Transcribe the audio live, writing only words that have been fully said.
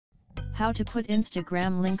How to put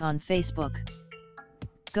Instagram link on Facebook.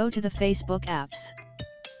 Go to the Facebook apps.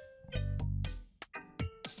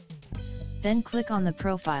 Then click on the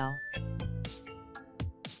profile.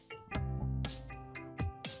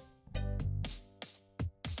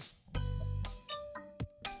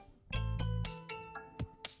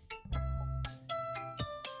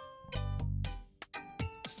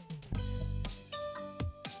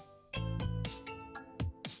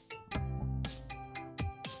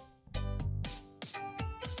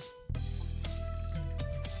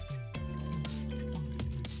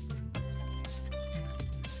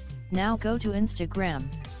 Now go to Instagram.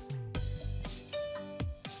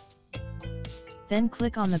 Then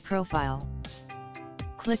click on the profile.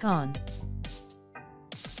 Click on.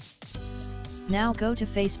 Now go to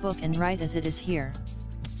Facebook and write as it is here.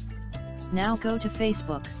 Now go to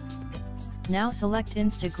Facebook. Now select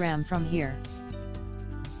Instagram from here.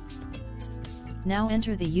 Now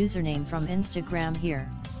enter the username from Instagram here.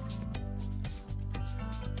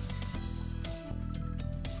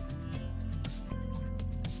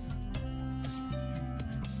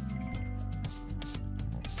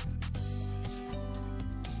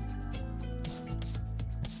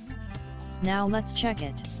 Now let's check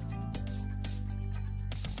it.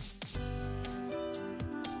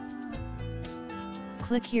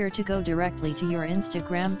 Click here to go directly to your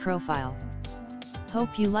Instagram profile.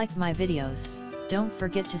 Hope you liked my videos. Don't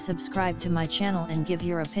forget to subscribe to my channel and give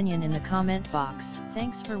your opinion in the comment box.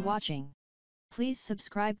 Thanks for watching. Please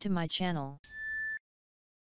subscribe to my channel.